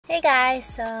Hey guys,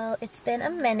 so it's been a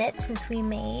minute since we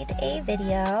made a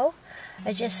video.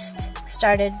 I just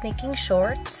started making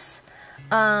shorts,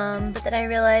 but then I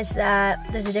realized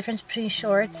that there's a difference between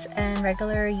shorts and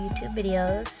regular YouTube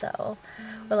videos, so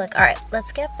we're like, alright,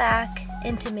 let's get back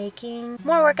into making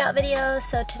more workout videos.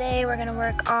 So today we're gonna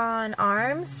work on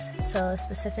arms, so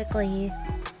specifically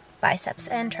biceps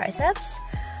and triceps.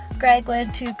 Greg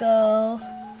went to go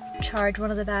charge one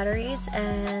of the batteries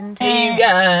and hey you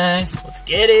guys, let's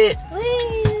get it.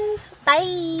 Woo!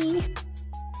 Bye.